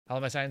Hello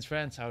my science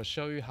friends, I'll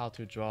show you how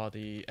to draw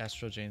the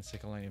estrogen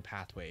signaling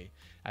pathway.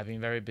 I've been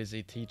very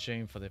busy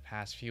teaching for the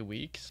past few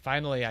weeks.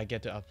 Finally, I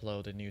get to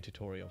upload a new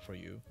tutorial for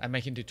you. I'm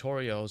making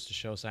tutorials to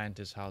show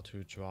scientists how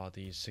to draw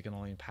these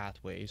signaling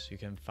pathways. You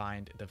can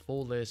find the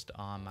full list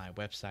on my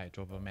website,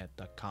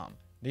 dropomed.com.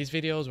 These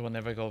videos will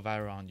never go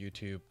viral on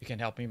YouTube. You can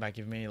help me by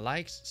giving me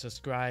likes,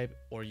 subscribe,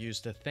 or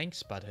use the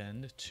thanks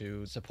button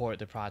to support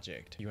the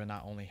project. You are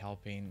not only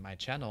helping my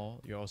channel,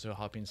 you're also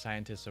helping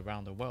scientists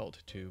around the world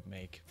to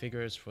make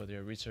figures for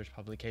their research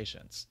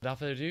publications. Without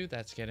further ado,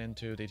 let's get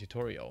into the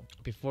tutorial.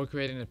 Before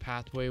creating the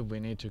pathway, we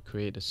need to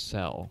create a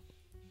cell.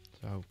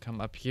 So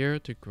come up here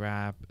to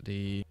grab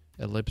the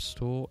ellipse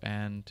tool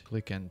and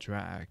click and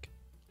drag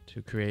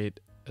to create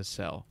a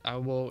cell. I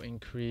will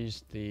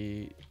increase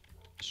the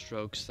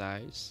stroke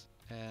size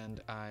and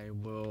I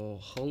will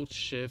hold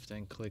shift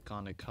and click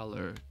on the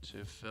color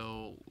to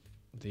fill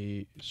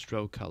the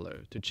stroke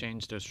color, to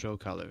change the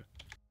stroke color.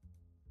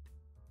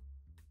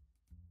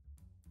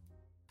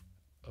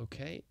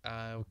 Okay,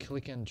 I'll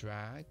click and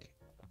drag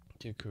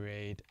to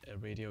create a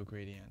radial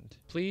gradient.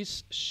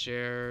 Please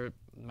share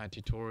my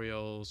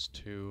tutorials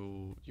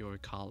to your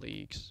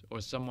colleagues or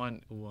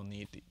someone who will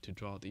need to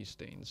draw these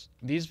things.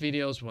 These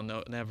videos will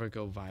never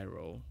go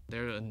viral.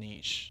 They're a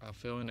niche. I'll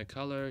fill in the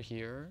color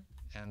here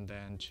and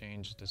then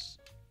change this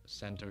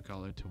center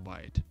color to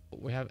white.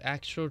 We have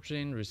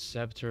estrogen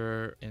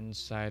receptor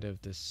inside of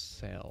this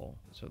cell.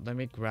 So let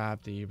me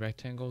grab the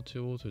rectangle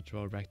tool to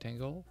draw a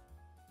rectangle.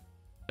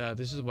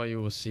 This is what you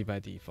will see by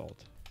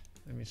default.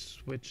 Let me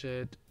switch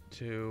it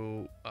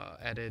to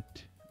edit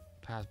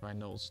path by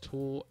nodes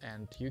tool,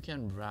 and you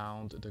can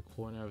round the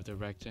corner of the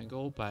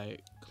rectangle by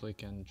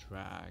click and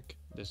drag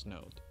this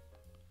node.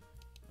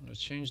 I'm going to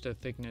change the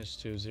thickness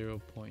to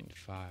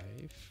 0.5,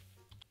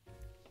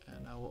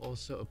 and I will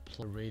also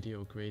apply a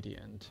radial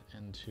gradient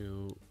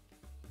into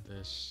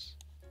this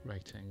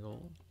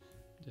rectangle.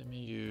 Let me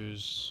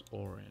use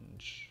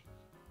orange,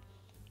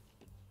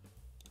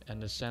 and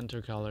the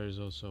center color is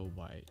also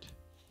white.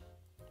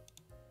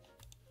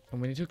 And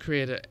we need to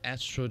create an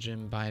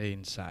estrogen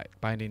binding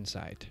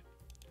site.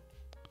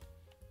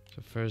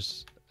 So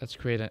first, let's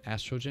create an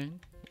estrogen.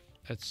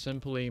 Let's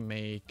simply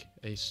make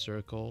a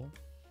circle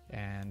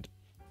and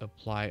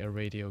apply a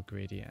radial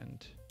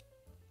gradient.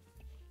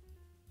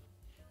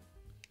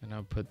 And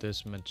I'll put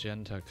this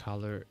magenta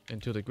color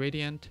into the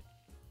gradient.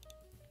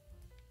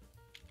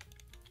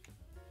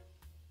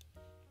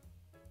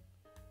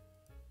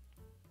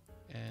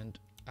 And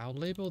I'll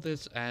label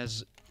this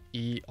as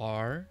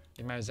ER.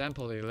 In my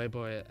example, they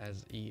label it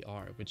as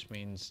ER, which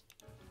means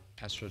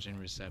estrogen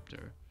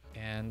receptor.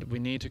 And we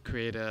need to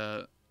create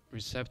a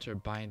receptor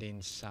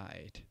binding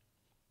site.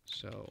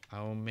 So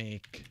I'll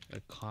make a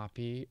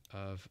copy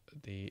of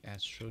the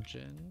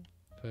estrogen,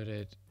 put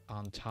it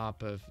on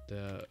top of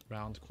the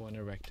round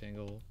corner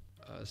rectangle,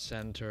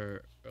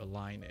 center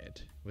align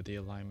it with the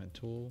alignment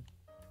tool.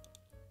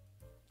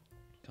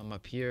 Come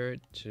up here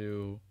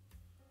to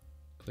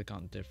click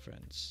on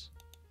difference.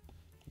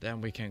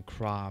 Then we can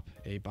crop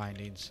a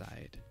binding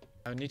site.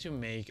 I need to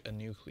make a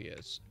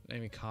nucleus.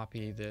 Let me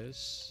copy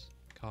this,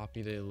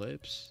 copy the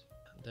ellipse.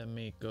 Then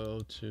we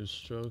go to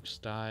stroke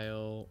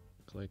style,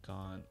 click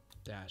on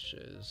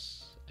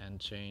dashes, and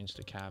change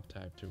the cap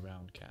type to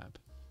round cap.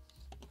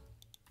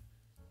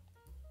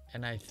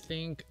 And I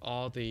think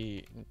all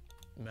the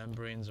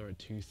membranes are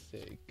too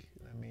thick.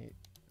 Let me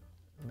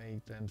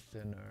make them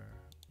thinner,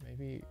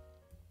 maybe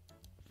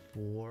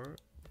 4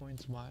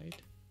 points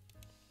wide.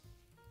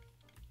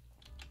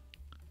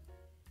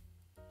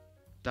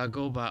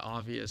 Dagoba,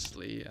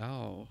 obviously.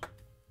 Oh.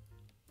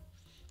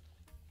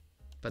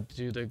 But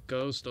do the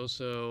ghosts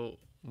also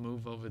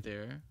move over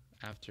there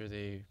after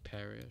they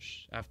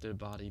perish, after the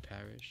body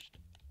perished?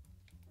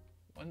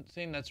 One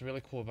thing that's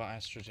really cool about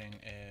estrogen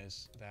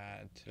is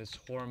that this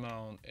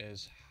hormone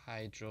is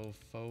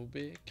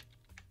hydrophobic,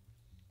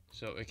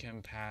 so it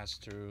can pass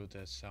through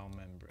the cell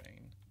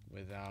membrane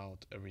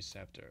without a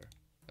receptor.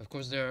 Of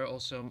course, there are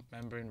also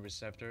membrane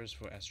receptors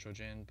for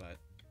estrogen, but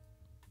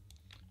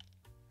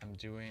I'm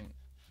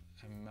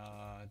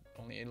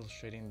only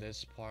illustrating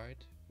this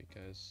part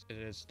because it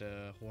is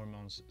the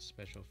hormone's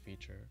special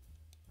feature.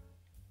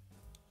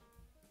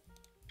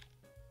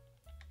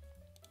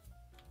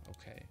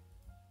 Okay.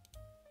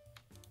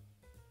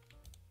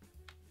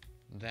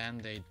 Then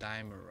they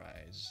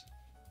dimerize.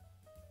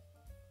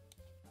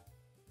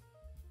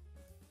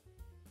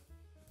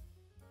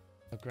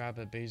 I'll grab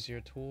a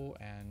Bezier tool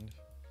and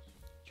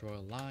draw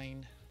a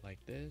line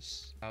like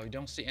this. You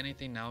don't see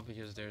anything now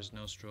because there's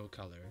no stroke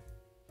color.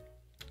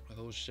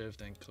 Hold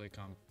shift and click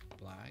on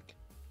black,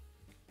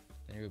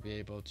 then you'll be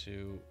able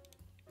to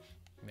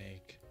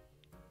make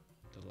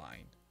the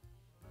line.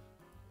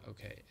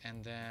 Okay,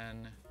 and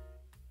then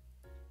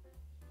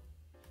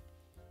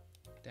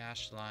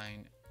dash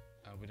line.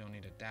 We don't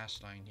need a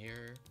dash line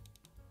here.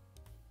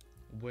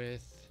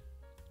 Width,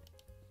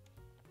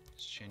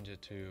 let's change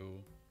it to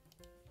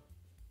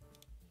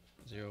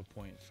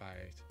 0.5,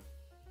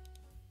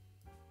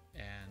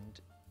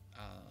 and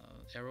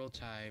arrow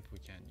type we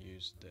can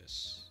use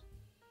this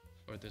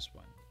or this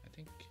one. I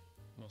think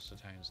Most of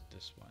the time it's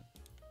this one.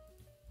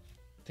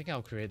 I think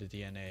I'll create the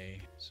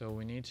DNA. So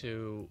we need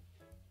to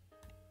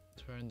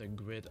turn the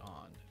grid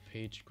on,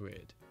 page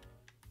grid.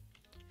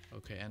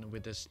 Okay, and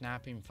with the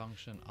snapping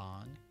function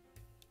on,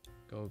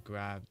 go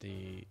grab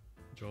the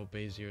draw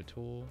Bezier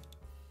tool,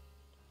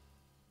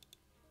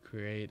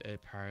 create a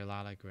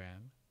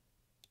parallelogram.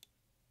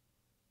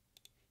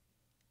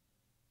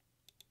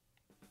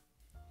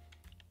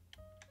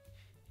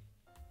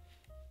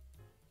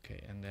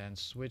 Okay, and then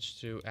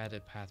switch to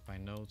edit path by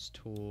nodes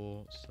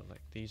tool,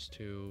 select these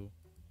two,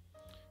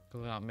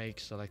 go out, make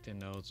selected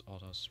nodes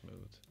auto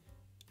smooth.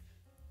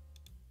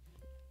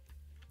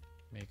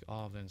 Make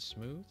all of them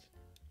smooth.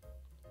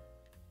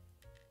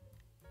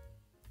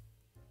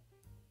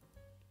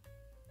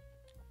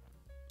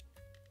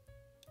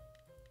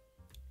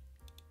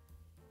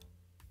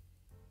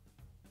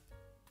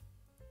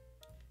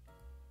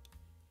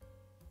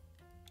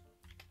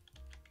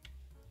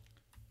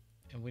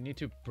 And we need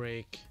to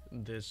break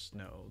this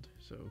node.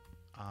 So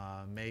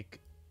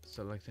make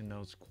selected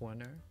nodes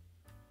corner.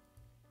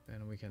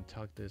 Then we can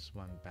tuck this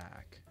one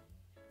back.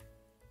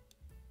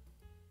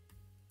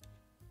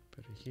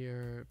 Put it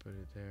here, put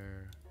it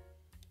there.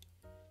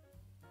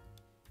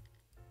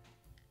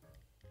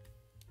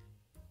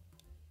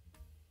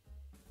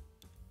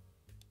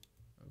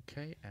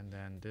 Okay, and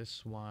then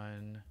this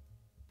one.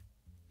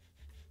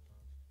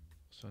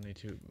 So I need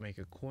to make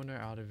a corner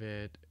out of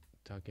it,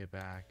 tuck it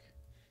back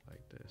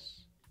like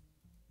this.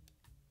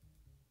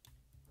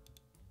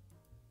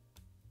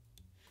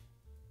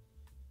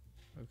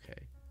 Okay.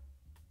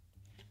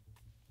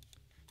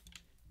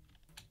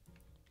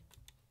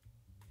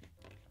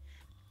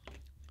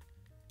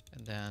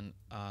 And then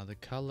the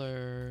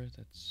color,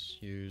 let's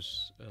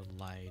use a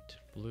light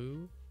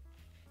blue.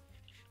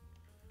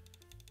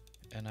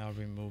 And I'll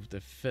remove the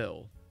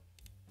fill.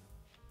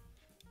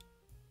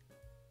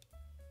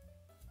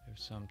 If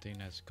something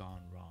has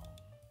gone wrong.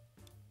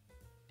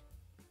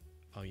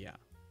 Oh yeah.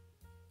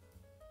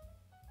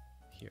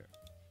 Here.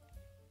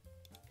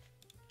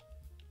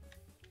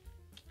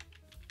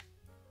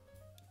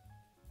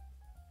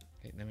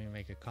 Okay, let me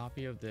make a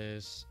copy of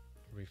this,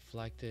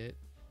 reflect it.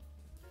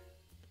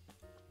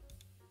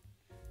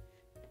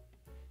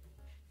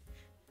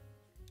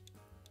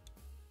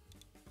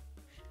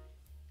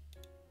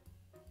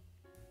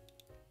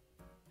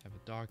 Have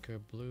a darker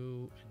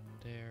blue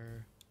in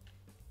there.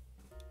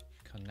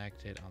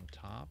 Connect it on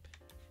top.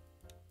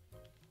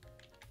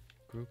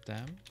 Group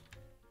them.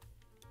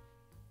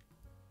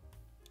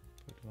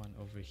 Put one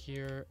over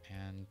here,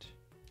 and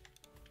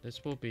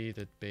this will be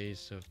the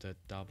base of the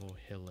double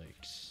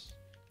helix.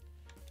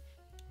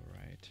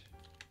 Alright.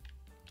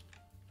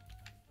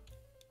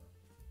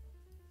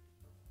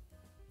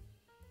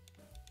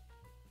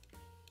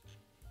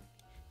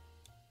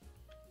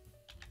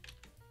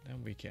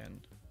 Then we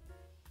can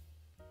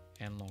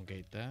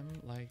elongate them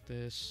like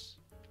this.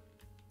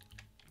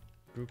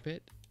 Group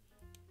it.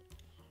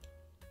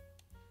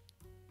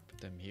 Put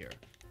them here.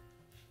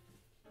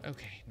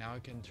 Okay, now I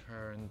can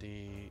turn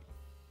the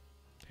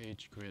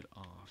page grid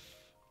off.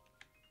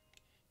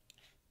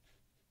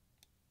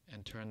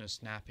 And turn the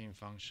snapping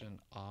function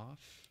off.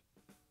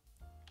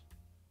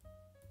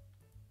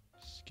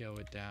 Scale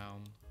it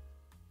down.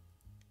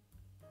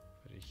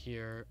 Put it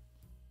here.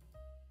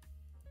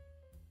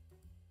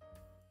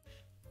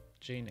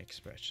 Gene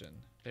expression.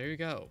 There you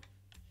go.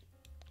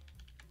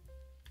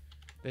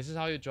 This is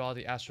how you draw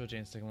the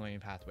estrogen signaling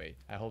pathway.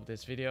 I hope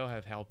this video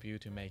have helped you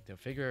to make the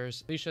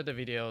figures. Please share the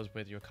videos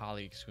with your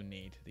colleagues who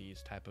need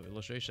these type of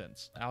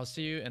illustrations. I'll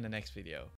see you in the next video.